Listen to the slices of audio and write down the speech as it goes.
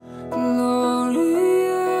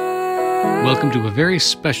Welcome to a very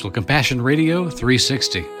special Compassion Radio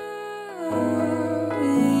 360.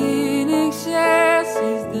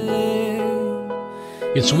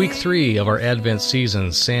 It's week 3 of our Advent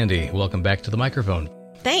season. Sandy, welcome back to the microphone.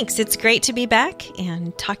 Thanks. It's great to be back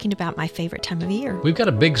and talking about my favorite time of year. We've got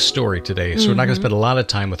a big story today, so we're not going to spend a lot of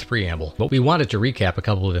time with preamble, but we wanted to recap a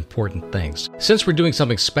couple of important things. Since we're doing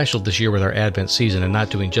something special this year with our Advent season and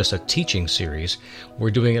not doing just a teaching series,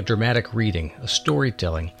 we're doing a dramatic reading, a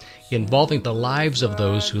storytelling, involving the lives of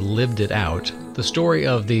those who lived it out. The story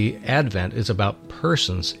of the Advent is about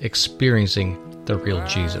persons experiencing the real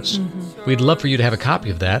Jesus. We'd love for you to have a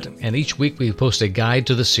copy of that, and each week we post a guide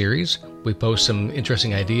to the series. We post some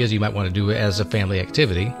interesting ideas you might want to do as a family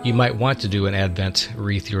activity. You might want to do an Advent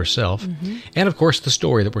wreath yourself. And of course, the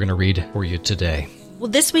story that we're going to read for you today.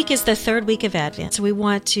 Well, this week is the third week of Advent, so we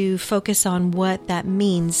want to focus on what that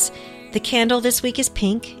means. The candle this week is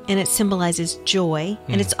pink, and it symbolizes joy.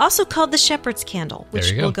 And it's also called the shepherd's candle,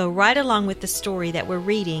 which will go right along with the story that we're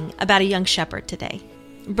reading about a young shepherd today.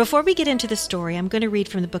 Before we get into the story, I'm going to read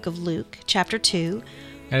from the book of Luke, chapter 2.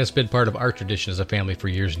 And it's been part of our tradition as a family for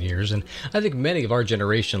years and years, and I think many of our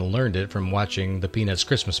generation learned it from watching the Peanuts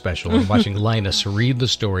Christmas special and watching Linus read the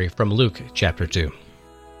story from Luke chapter 2.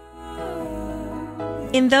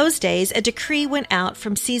 In those days, a decree went out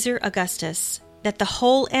from Caesar Augustus that the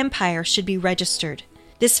whole empire should be registered.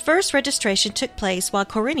 This first registration took place while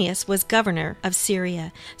Quirinius was governor of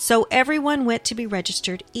Syria, so everyone went to be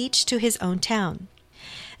registered, each to his own town.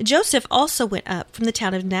 Joseph also went up from the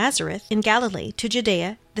town of Nazareth in Galilee to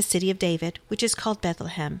Judea, the city of David, which is called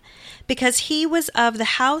Bethlehem, because he was of the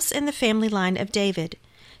house and the family line of David,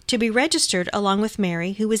 to be registered along with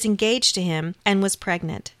Mary, who was engaged to him and was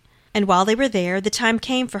pregnant. And while they were there, the time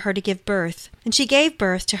came for her to give birth. And she gave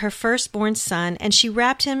birth to her firstborn son, and she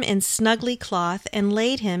wrapped him in snugly cloth and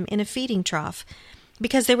laid him in a feeding trough,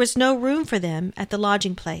 because there was no room for them at the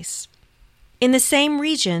lodging place. In the same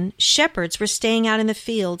region, shepherds were staying out in the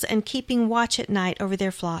fields and keeping watch at night over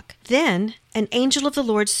their flock. Then an angel of the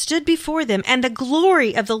Lord stood before them, and the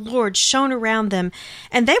glory of the Lord shone around them,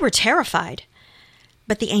 and they were terrified.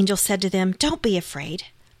 But the angel said to them, "Don't be afraid,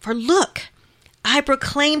 for look, I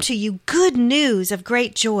proclaim to you good news of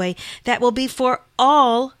great joy that will be for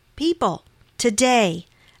all people. Today,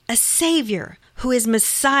 a Savior, who is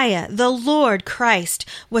Messiah, the Lord Christ,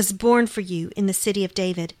 was born for you in the city of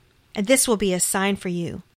David. And this will be a sign for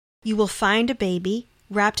you. You will find a baby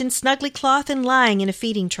wrapped in snugly cloth and lying in a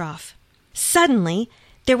feeding trough." Suddenly,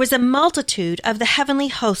 there was a multitude of the heavenly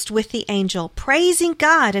host with the angel, praising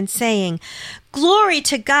God and saying, "Glory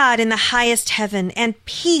to God in the highest heaven, and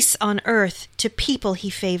peace on earth to people he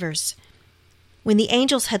favors." When the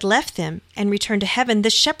angels had left them and returned to heaven, the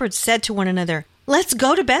shepherds said to one another, "Let's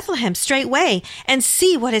go to Bethlehem straightway and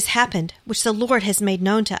see what has happened, which the Lord has made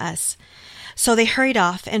known to us." So they hurried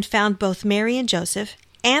off and found both Mary and Joseph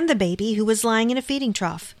and the baby who was lying in a feeding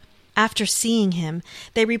trough. After seeing him,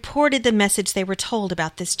 they reported the message they were told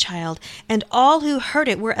about this child, and all who heard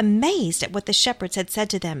it were amazed at what the shepherds had said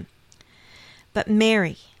to them. But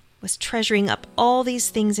Mary was treasuring up all these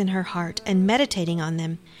things in her heart and meditating on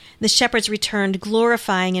them. The shepherds returned,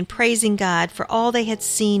 glorifying and praising God for all they had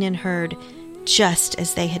seen and heard, just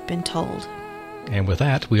as they had been told. And with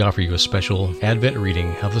that, we offer you a special Advent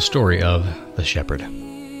reading of the story of the shepherd.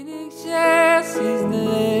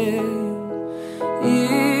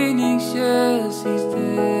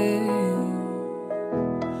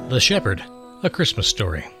 The Shepherd, a Christmas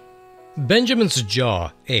story. Benjamin's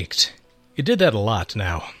jaw ached. It did that a lot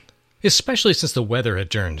now, especially since the weather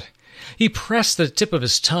had turned. He pressed the tip of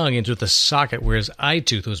his tongue into the socket where his eye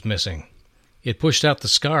tooth was missing. It pushed out the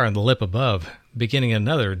scar on the lip above, beginning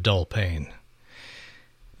another dull pain.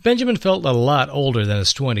 Benjamin felt a lot older than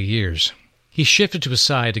his 20 years. He shifted to his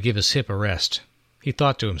side to give his hip a rest. He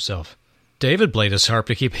thought to himself, David played his harp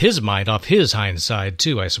to keep his mind off his hind side,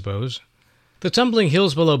 too, I suppose. The tumbling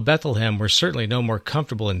hills below Bethlehem were certainly no more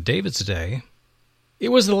comfortable in David's day. It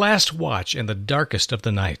was the last watch and the darkest of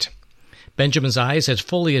the night. Benjamin's eyes had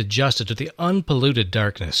fully adjusted to the unpolluted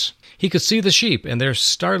darkness. He could see the sheep and their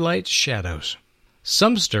starlight shadows.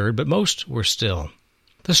 Some stirred, but most were still.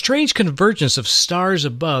 The strange convergence of stars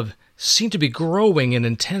above seemed to be growing in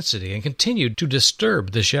intensity and continued to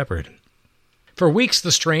disturb the shepherd. For weeks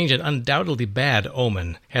the strange and undoubtedly bad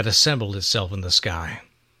omen had assembled itself in the sky.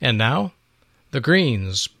 And now, the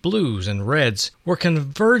greens, blues, and reds were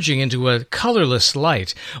converging into a colorless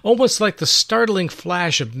light, almost like the startling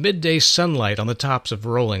flash of midday sunlight on the tops of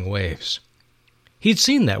rolling waves. He'd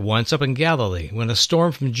seen that once up in Galilee when a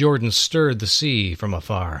storm from Jordan stirred the sea from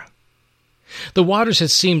afar. The waters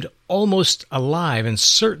had seemed almost alive and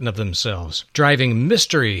certain of themselves, driving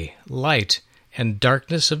mystery, light, and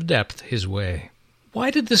darkness of depth his way. Why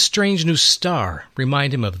did this strange new star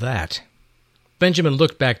remind him of that? Benjamin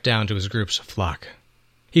looked back down to his group's flock.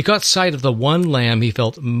 He caught sight of the one lamb he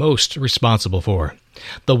felt most responsible for,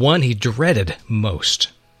 the one he dreaded most.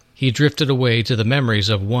 He drifted away to the memories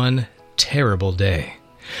of one terrible day,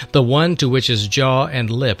 the one to which his jaw and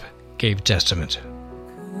lip gave testament.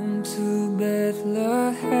 Come to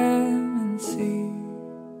Bethlehem and see.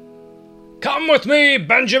 "Come with me,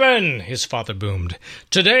 Benjamin," his father boomed.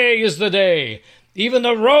 "Today is the day. Even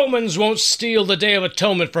the Romans won't steal the Day of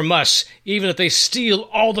Atonement from us, even if they steal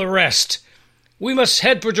all the rest. We must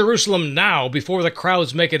head for Jerusalem now, before the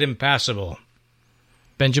crowds make it impassable."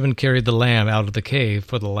 Benjamin carried the lamb out of the cave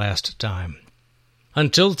for the last time.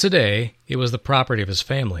 Until today, it was the property of his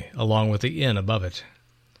family, along with the inn above it.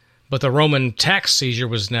 But the Roman tax seizure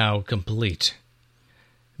was now complete.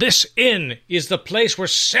 "This inn is the place where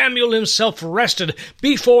Samuel himself rested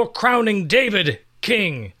before crowning David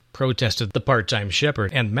king," protested the part-time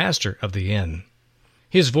shepherd and master of the inn.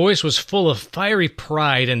 His voice was full of fiery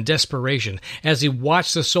pride and desperation as he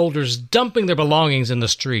watched the soldiers dumping their belongings in the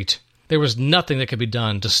street. There was nothing that could be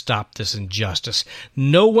done to stop this injustice,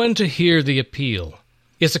 no one to hear the appeal.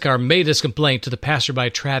 Issachar made his complaint to the passerby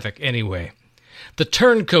traffic anyway. The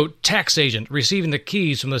turncoat tax agent receiving the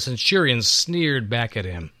keys from the centurion sneered back at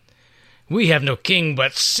him. "We have no king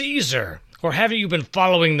but Caesar, or haven't you been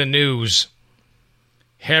following the news?"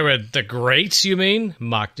 "Herod the Great, you mean?"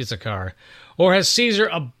 mocked Issachar. "Or has Caesar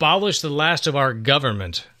abolished the last of our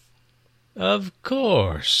government?" "Of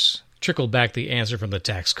course," trickled back the answer from the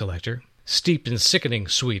tax collector, steeped in sickening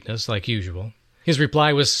sweetness like usual. His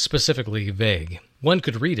reply was specifically vague. One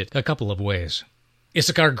could read it a couple of ways.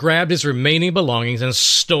 Issachar grabbed his remaining belongings and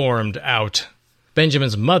stormed out.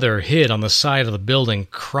 Benjamin's mother hid on the side of the building,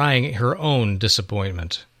 crying her own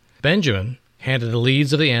disappointment. Benjamin handed the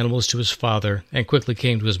leads of the animals to his father and quickly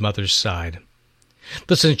came to his mother's side.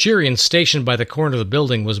 The centurion stationed by the corner of the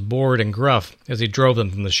building was bored and gruff as he drove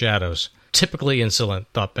them from the shadows. Typically insolent,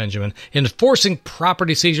 thought Benjamin. Enforcing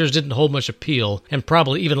property seizures didn't hold much appeal, and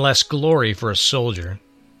probably even less glory for a soldier.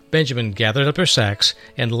 Benjamin gathered up their sacks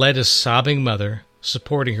and led his sobbing mother,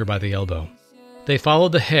 supporting her by the elbow. They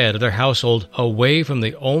followed the head of their household away from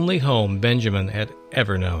the only home Benjamin had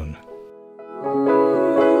ever known.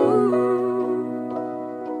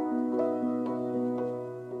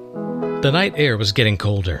 The night air was getting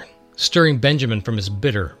colder, stirring Benjamin from his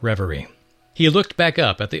bitter reverie. He looked back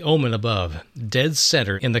up at the omen above, dead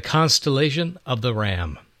center in the constellation of the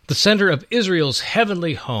Ram, the center of Israel's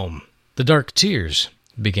heavenly home. The dark tears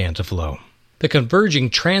began to flow. The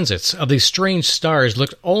converging transits of these strange stars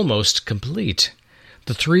looked almost complete.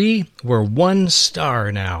 The three were one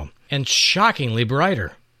star now, and shockingly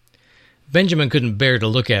brighter. Benjamin couldn't bear to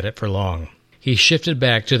look at it for long. He shifted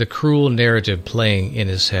back to the cruel narrative playing in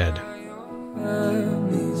his head.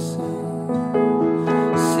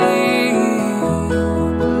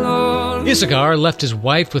 Issachar left his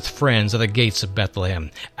wife with friends at the gates of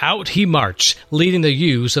Bethlehem. Out he marched, leading the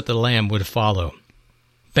ewes that the lamb would follow.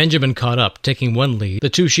 Benjamin caught up, taking one lead, the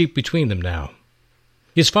two sheep between them now.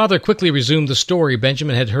 His father quickly resumed the story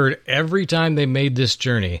Benjamin had heard every time they made this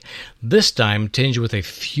journey, this time tinged with a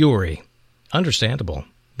fury. Understandable.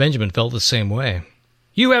 Benjamin felt the same way.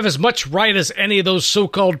 "You have as much right as any of those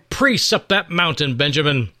so-called priests up that mountain,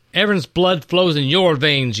 Benjamin. Aaron's blood flows in your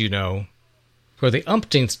veins, you know." For the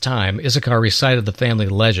umpteenth time, Issachar recited the family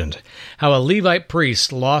legend, how a Levite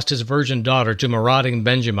priest lost his virgin daughter to marauding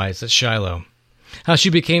Benjamites at Shiloh, how she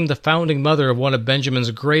became the founding mother of one of Benjamin's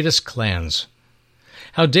greatest clans,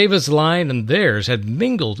 how David's line and theirs had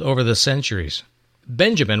mingled over the centuries.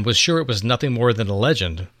 Benjamin was sure it was nothing more than a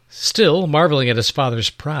legend, still marveling at his father's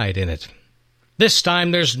pride in it. "This time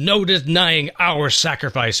there's no denying our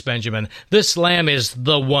sacrifice, Benjamin. This lamb is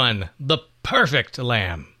the one, the perfect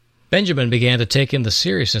lamb." Benjamin began to take in the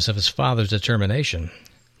seriousness of his father's determination.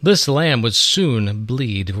 This lamb would soon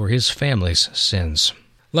bleed for his family's sins.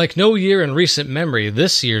 Like no year in recent memory,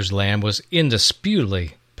 this year's lamb was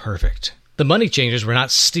indisputably perfect. The money changers were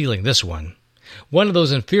not stealing this one. One of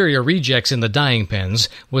those inferior rejects in the dyeing pens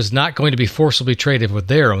was not going to be forcibly traded with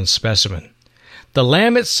their own specimen. The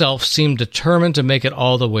lamb itself seemed determined to make it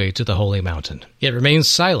all the way to the holy mountain. It remained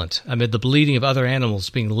silent amid the bleating of other animals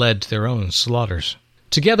being led to their own slaughters.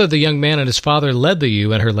 Together the young man and his father led the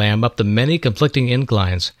ewe and her lamb up the many conflicting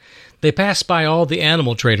inclines. They passed by all the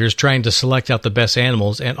animal traders trying to select out the best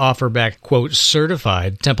animals and offer back, quote,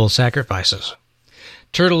 certified temple sacrifices.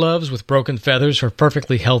 Turtle-doves with broken feathers for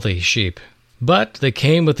perfectly healthy sheep. But they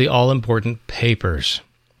came with the all-important papers.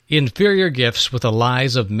 inferior gifts with the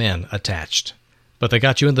lies of men attached. But they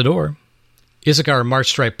got you in the door. Issachar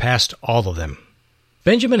marched right past all of them.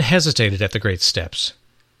 Benjamin hesitated at the great steps.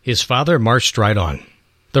 His father marched right on.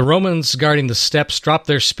 The Romans guarding the steps dropped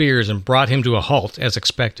their spears and brought him to a halt, as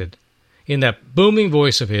expected. In that booming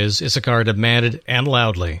voice of his, Issachar demanded, and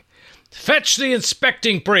loudly, "Fetch the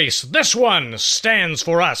inspecting priest! This one stands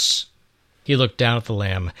for us!" He looked down at the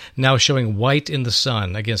lamb, now showing white in the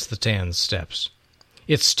sun against the tan steps.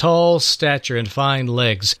 Its tall stature and fine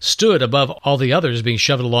legs stood above all the others being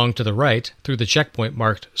shoved along to the right through the checkpoint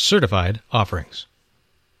marked Certified Offerings.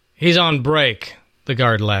 "He's on break," the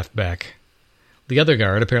guard laughed back. The other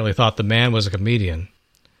guard apparently thought the man was a comedian.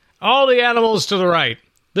 "All the animals to the right.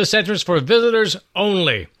 This entrance for visitors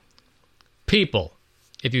only. People,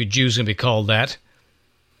 if you Jews can be called that."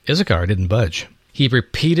 Issachar didn't budge. He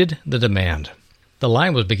repeated the demand. The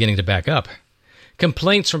line was beginning to back up.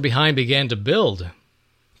 Complaints from behind began to build.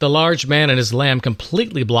 The large man and his lamb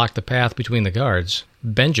completely blocked the path between the guards.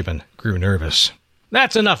 Benjamin grew nervous.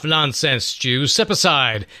 "That's enough nonsense, Jews. Step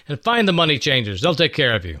aside and find the money changers. They'll take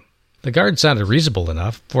care of you." The guard sounded reasonable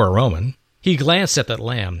enough for a Roman. He glanced at that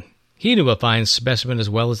lamb. He knew a fine specimen as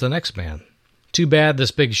well as the next man. Too bad this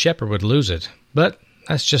big shepherd would lose it, but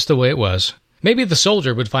that's just the way it was. Maybe the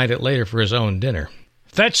soldier would find it later for his own dinner.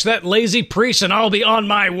 "Fetch that lazy priest and I'll be on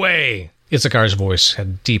my way." Issachar's voice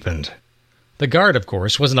had deepened. The guard, of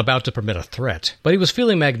course, wasn't about to permit a threat, but he was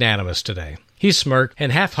feeling magnanimous today. He smirked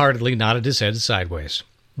and half-heartedly nodded his head sideways.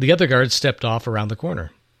 The other guards stepped off around the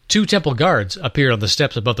corner. 2 temple guards appeared on the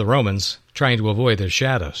steps above the Romans, trying to avoid their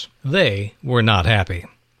shadows. They were not happy.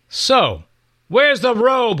 "So, where's the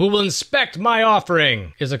robe who will inspect my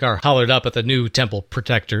offering?" Issachar hollered up at the new temple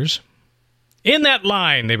protectors. "In that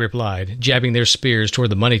line," they replied, jabbing their spears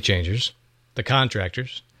toward the money changers, the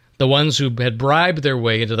contractors, the ones who had bribed their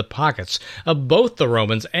way into the pockets of both the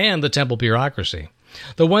Romans and the temple bureaucracy,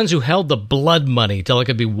 the ones who held the blood money till it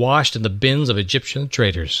could be washed in the bins of Egyptian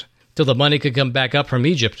traders, till the money could come back up from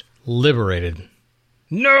Egypt liberated.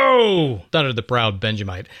 "No!" thundered the proud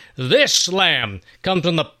Benjamite. "This lamb comes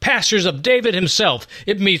from the pastures of David himself.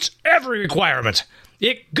 It meets every requirement.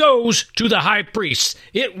 It goes to the high priest.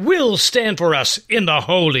 It will stand for us in the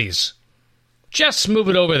holies." "Just move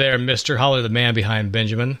it over there, mister," hollered the man behind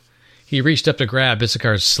Benjamin. He reached up to grab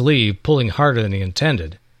Issachar's sleeve, pulling harder than he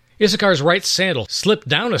intended. Issachar's right sandal slipped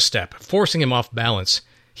down a step, forcing him off balance.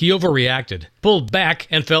 He overreacted, pulled back,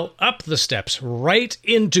 and fell up the steps, right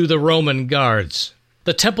into the Roman guards.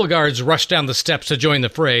 The temple guards rushed down the steps to join the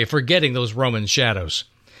fray, forgetting those Roman shadows.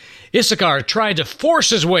 Issachar tried to force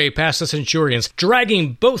his way past the centurions,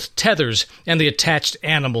 dragging both tethers and the attached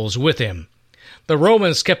animals with him. The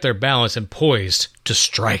Romans kept their balance and poised to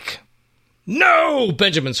strike. "No!"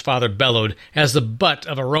 Benjamin's father bellowed as the butt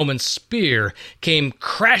of a Roman spear came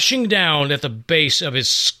crashing down at the base of his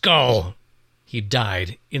skull. He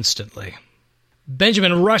died instantly.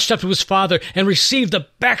 Benjamin rushed up to his father and received the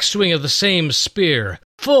backswing of the same spear,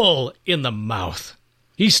 full in the mouth.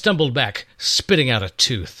 He stumbled back, spitting out a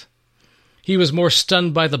tooth. He was more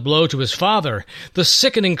stunned by the blow to his father, the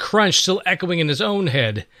sickening crunch still echoing in his own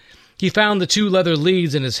head. He found the 2 leather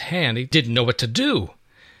leads in his hand. He didn't know what to do.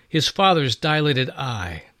 His father's dilated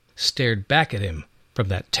eye stared back at him from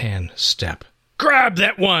that tan step. "Grab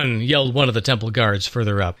that one!" yelled one of the temple guards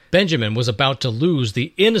further up. Benjamin was about to lose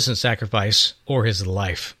the innocent sacrifice or his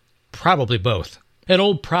life. Probably both. An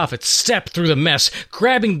old prophet stepped through the mess,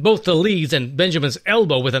 grabbing both the leads and Benjamin's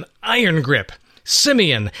elbow with an iron grip.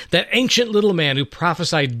 Simeon, that ancient little man who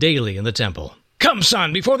prophesied daily in the temple. "Come,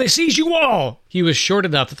 son, before they seize you all!" He was short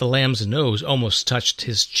enough that the lamb's nose almost touched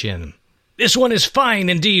his chin. "This one is fine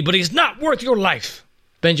indeed, but he's not worth your life."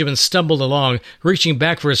 Benjamin stumbled along, reaching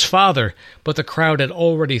back for his father, but the crowd had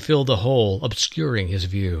already filled the hole, obscuring his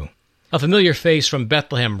view. A familiar face from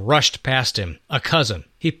Bethlehem rushed past him, a cousin.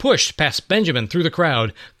 He pushed past Benjamin through the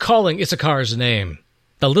crowd, calling Issachar's name.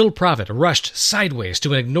 The little prophet rushed sideways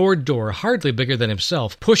to an ignored door hardly bigger than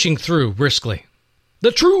himself, pushing through briskly.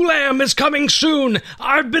 "The true lamb is coming soon!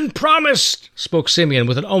 I've been promised!" spoke Simeon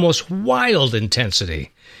with an almost wild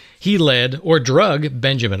intensity. He led, or drug,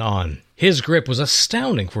 Benjamin on. His grip was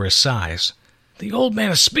astounding for his size. "The old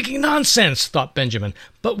man is speaking nonsense," thought Benjamin,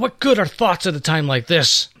 "but what good are thoughts at a time like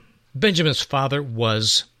this?" Benjamin's father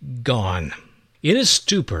was gone. In his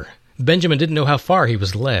stupor, Benjamin didn't know how far he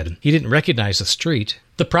was led. He didn't recognize the street.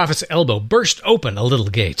 The prophet's elbow burst open a little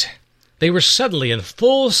gate. They were suddenly in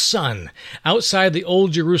full sun, outside the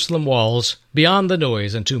old Jerusalem walls, beyond the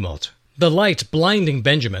noise and tumult. The light blinding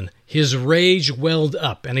Benjamin, his rage welled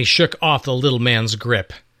up, and he shook off the little man's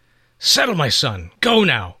grip. "Settle, my son. Go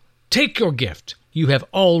now. Take your gift. You have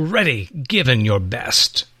already given your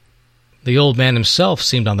best." The old man himself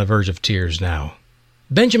seemed on the verge of tears now.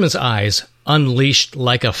 Benjamin's eyes unleashed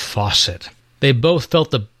like a faucet. They both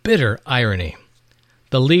felt the bitter irony.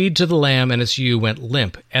 The lead to the lamb and its ewe went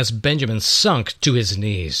limp as Benjamin sunk to his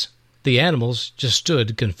knees. The animals just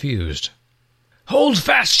stood confused. "Hold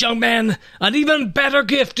fast, young man! An even better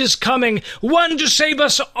gift is coming! One to save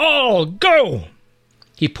us all! Go!"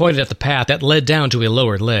 He pointed at the path that led down to a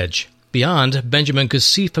lower ledge. Beyond, Benjamin could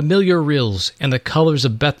see familiar rills and the colors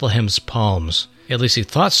of Bethlehem's palms. At least he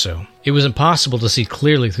thought so. It was impossible to see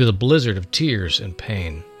clearly through the blizzard of tears and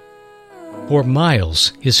pain. For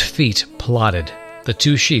miles his feet plodded, the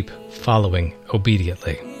two sheep following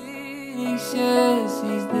obediently. He says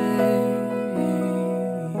he's there.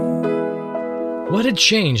 What had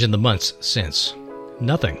changed in the months since?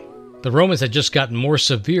 Nothing. The Romans had just gotten more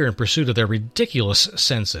severe in pursuit of their ridiculous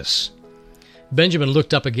census. Benjamin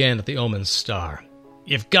looked up again at the omen's star.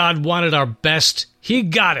 "If God wanted our best, he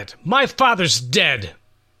got it. My father's dead."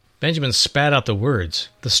 Benjamin spat out the words,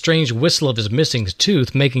 the strange whistle of his missing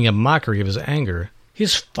tooth making a mockery of his anger.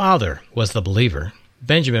 His father was the believer.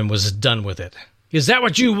 Benjamin was done with it. "Is that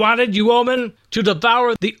what you wanted, you omen? To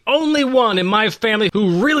devour the only one in my family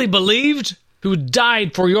who really believed? Who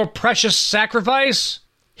died for your precious sacrifice?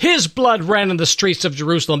 His blood ran in the streets of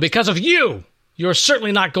Jerusalem because of you! You're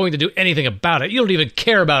certainly not going to do anything about it. You don't even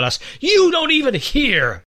care about us. You don't even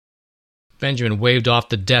hear!" Benjamin waved off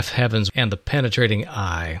the deaf heavens and the penetrating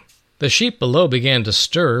eye. The sheep below began to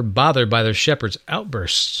stir, bothered by their shepherd's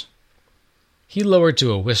outbursts. He lowered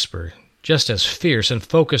to a whisper, just as fierce, and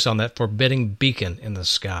focused on that forbidding beacon in the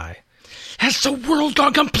sky. "Has the world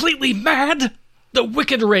gone completely mad? The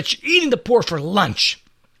wicked rich eating the poor for lunch.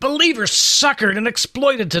 Believers suckered and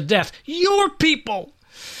exploited to death. Your people!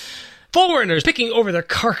 Foreigners picking over their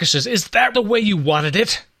carcasses. Is that the way you wanted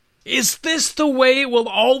it? Is this the way it will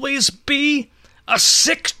always be? A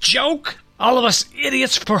sick joke? All of us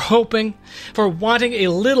idiots for hoping, for wanting a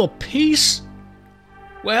little peace?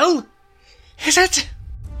 Well, is it?"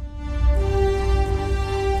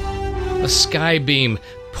 A sky beam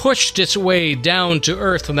pushed its way down to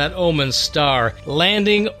earth from that omen star,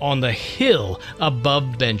 landing on the hill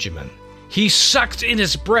above Benjamin. He sucked in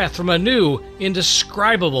his breath from a new,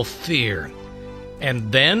 indescribable fear. And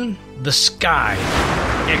then the sky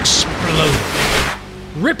exploded.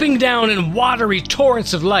 Ripping down in watery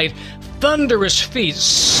torrents of light, thunderous feet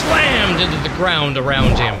slammed into the ground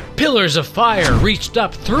around him. Pillars of fire reached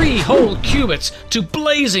up 3 whole cubits to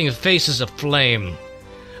blazing faces of flame.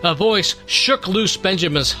 A voice shook loose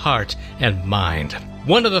Benjamin's heart and mind.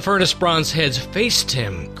 One of the furnace bronze heads faced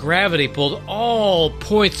him. Gravity pulled all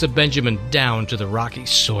points of Benjamin down to the rocky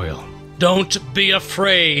soil. "Don't be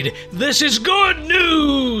afraid. This is good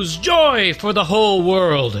news. Joy for the whole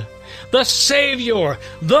world. The Savior,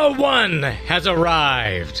 the One, has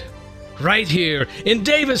arrived. Right here in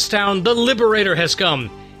Davidstown, the Liberator has come.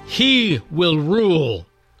 He will rule.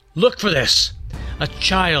 Look for this. A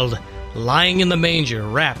child lying in the manger,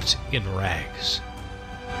 wrapped in rags."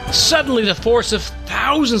 Suddenly, the force of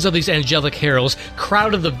thousands of these angelic heralds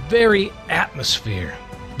crowded the very atmosphere.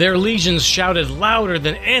 Their legions shouted louder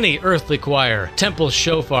than any earthly choir, temple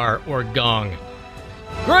shofar, or gong.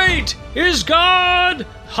 "Great is God,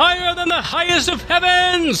 higher than the highest of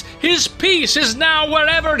heavens! His peace is now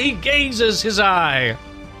wherever he gazes his eye."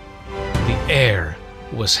 The air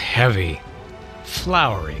was heavy,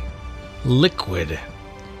 flowery, liquid,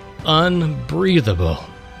 unbreathable.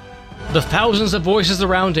 The thousands of voices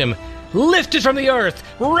around him lifted from the earth,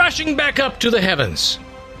 rushing back up to the heavens.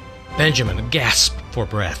 Benjamin gasped for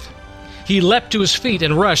breath. He leapt to his feet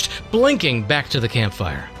and rushed, blinking, back to the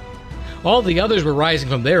campfire. All the others were rising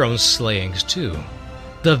from their own slayings, too.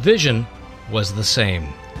 The vision was the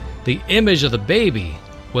same. The image of the baby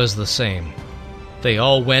was the same. They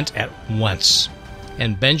all went at once,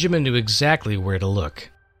 and Benjamin knew exactly where to look.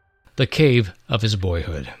 The cave of his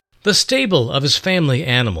boyhood. The stable of his family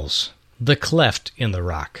animals. The cleft in the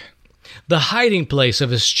rock. The hiding place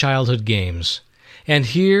of his childhood games. And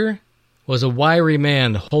here was a wiry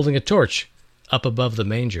man holding a torch up above the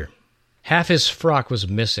manger. Half his frock was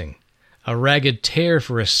missing, a ragged tear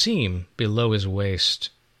for a seam below his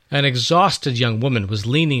waist. An exhausted young woman was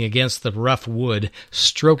leaning against the rough wood,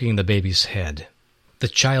 stroking the baby's head. The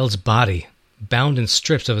child's body, bound in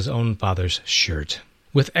strips of his own father's shirt,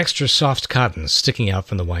 with extra soft cotton sticking out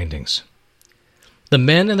from the windings. The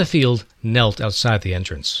men in the field knelt outside the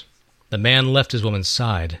entrance. The man left his woman's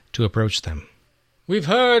side to approach them. "We've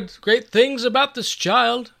heard great things about this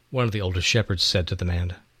child," one of the older shepherds said to the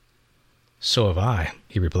man. "So have I,"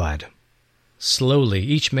 he replied. Slowly,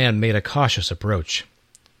 each man made a cautious approach.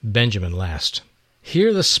 Benjamin last.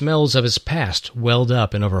 Here the smells of his past welled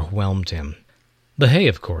up and overwhelmed him. The hay,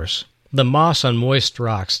 of course, the moss on moist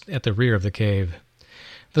rocks at the rear of the cave,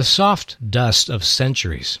 the soft dust of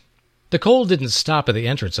centuries. The cold didn't stop at the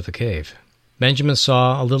entrance of the cave. Benjamin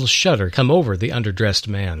saw a little shudder come over the underdressed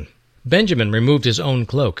man. Benjamin removed his own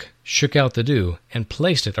cloak, shook out the dew, and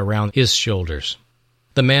placed it around his shoulders.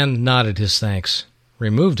 The man nodded his thanks,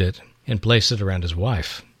 removed it, and placed it around his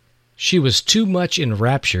wife. She was too much in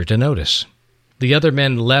rapture to notice. The other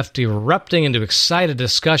men left, erupting into excited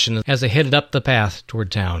discussion as they headed up the path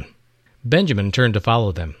toward town. Benjamin turned to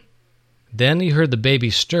follow them. Then he heard the baby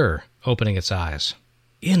stir, opening its eyes.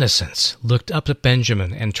 Innocence looked up at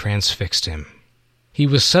Benjamin and transfixed him. He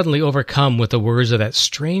was suddenly overcome with the words of that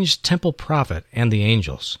strange temple prophet and the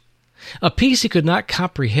angels. A peace he could not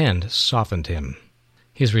comprehend softened him.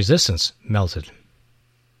 His resistance melted.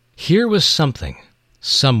 Here was something,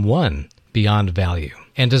 someone beyond value,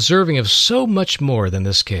 and deserving of so much more than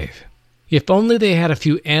this cave. If only they had a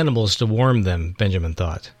few animals to warm them, Benjamin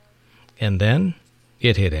thought. And then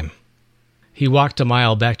it hit him. He walked a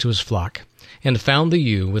mile back to his flock, and found the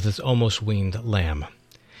ewe with its almost weaned lamb.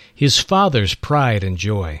 His father's pride and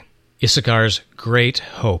joy, Issachar's great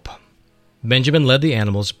hope. Benjamin led the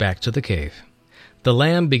animals back to the cave. The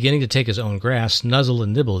lamb, beginning to take his own grass, nuzzled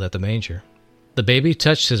and nibbled at the manger. The baby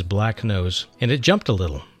touched his black nose, and it jumped a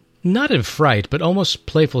little, not in fright, but almost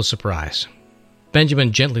playful surprise.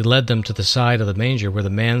 Benjamin gently led them to the side of the manger where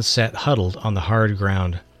the man sat huddled on the hard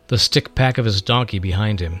ground, the stick pack of his donkey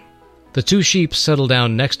behind him. The 2 sheep settled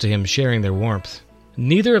down next to him, sharing their warmth.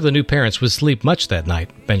 Neither of the new parents would sleep much that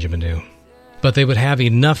night, Benjamin knew, but they would have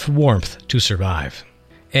enough warmth to survive.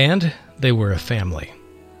 And they were a family.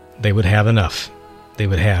 They would have enough. They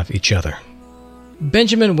would have each other.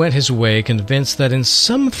 Benjamin went his way, convinced that in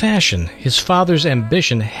some fashion his father's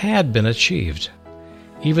ambition had been achieved.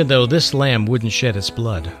 Even though this lamb wouldn't shed its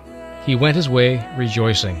blood, he went his way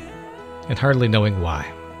rejoicing, and hardly knowing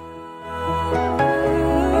why.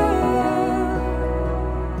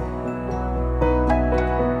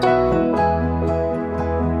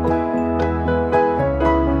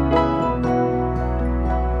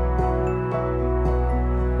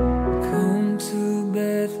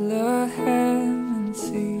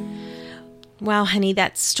 Wow, honey,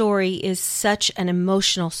 that story is such an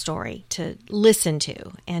emotional story to listen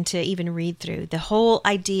to and to even read through. The whole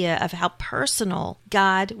idea of how personal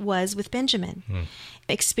God was with Benjamin,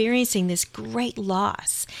 experiencing this great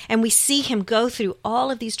loss. And we see him go through all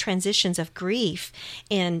of these transitions of grief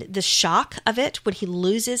and the shock of it when he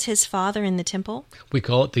loses his father in the temple. We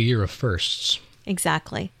call it the year of firsts.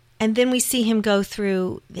 Exactly. And then we see him go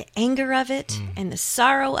through the anger of it and the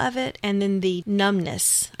sorrow of it and then the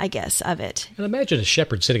numbness, I guess, of it. And imagine a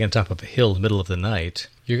shepherd sitting on top of a hill in the middle of the night.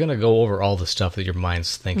 You're going to go over all the stuff that your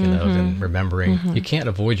mind's thinking of and remembering. You can't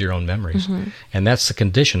avoid your own memories. And that's the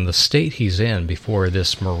condition, the state he's in before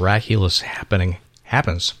this miraculous happening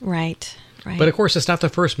happens. Right, right. But of course, it's not the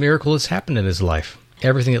first miracle that's happened in his life.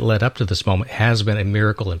 Everything that led up to this moment has been a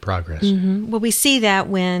miracle in progress. Well, we see that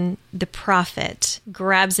when the prophet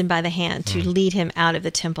grabs him by the hand to lead him out of the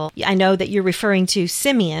temple. I know that you're referring to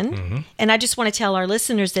Simeon, and I just want to tell our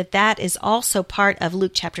listeners that that is also part of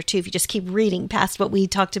Luke chapter 2. If you just keep reading past what we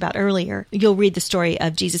talked about earlier, you'll read the story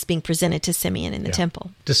of Jesus being presented to Simeon in the temple.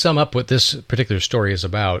 To sum up what this particular story is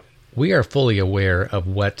about, we are fully aware of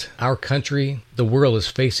what our country, the world is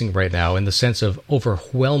facing right now in the sense of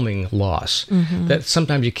overwhelming loss that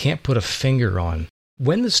sometimes you can't put a finger on.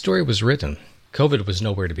 When the story was written, COVID was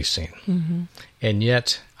nowhere to be seen. And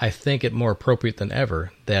yet, I think it more appropriate than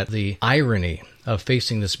ever that the irony of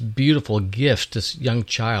facing this beautiful gift, this young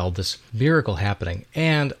child, this miracle happening,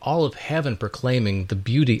 and all of heaven proclaiming the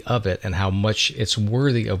beauty of it and how much it's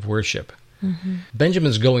worthy of worship.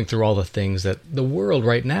 Benjamin's going through all the things that the world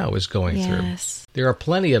right now is going through. There are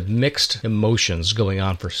plenty of mixed emotions going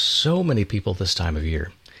on for so many people this time of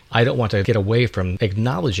year. I don't want to get away from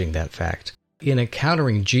acknowledging that fact. In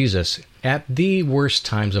encountering Jesus at the worst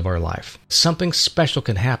times of our life, something special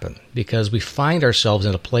can happen because we find ourselves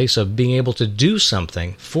in a place of being able to do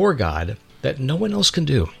something for God that no one else can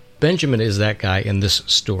do. Benjamin is that guy in this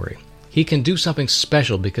story. He can do something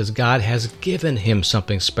special because God has given him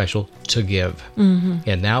something special to give.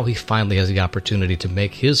 And now he finally has the opportunity to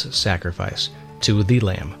make his sacrifice to the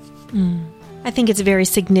Lamb. I think it's very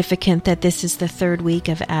significant that this is the third week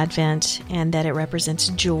of Advent and that it represents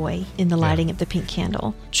joy in the lighting of the pink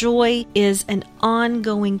candle. Joy is an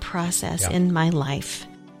ongoing process in my life.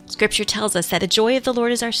 Scripture tells us that the joy of the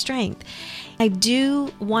Lord is our strength. I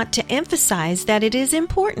do want to emphasize that it is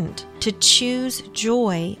important to choose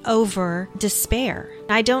joy over despair.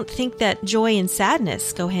 I don't think that joy and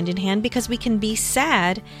sadness go hand in hand, because we can be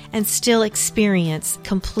sad and still experience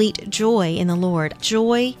complete joy in the Lord.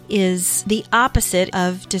 Joy is the opposite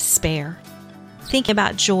of despair. Think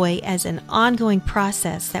about joy as an ongoing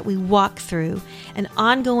process that we walk through, an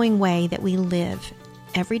ongoing way that we live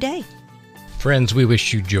every day. Friends, we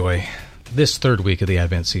wish you joy this third week of the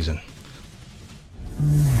Advent season.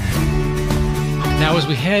 Now, as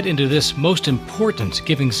we head into this most important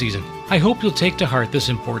giving season, I hope you'll take to heart this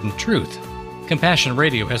important truth. Compassion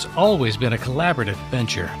Radio has always been a collaborative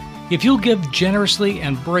venture. If you'll give generously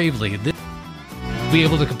and bravely, we'll be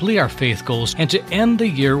able to complete our faith goals and to end the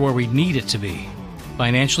year where we need it to be,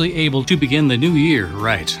 financially able to begin the new year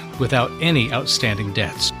right, without any outstanding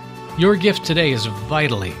debts. Your gift today is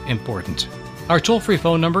vitally important. Our toll-free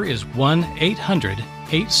phone number is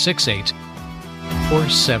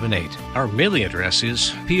 1-800-868-478. Our mailing address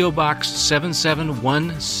is P.O. Box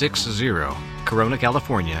 77160, Corona,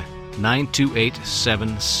 California,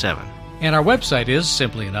 92877. And our website is,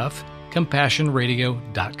 simply enough,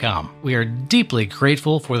 CompassionRadio.com. We are deeply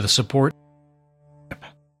grateful for the support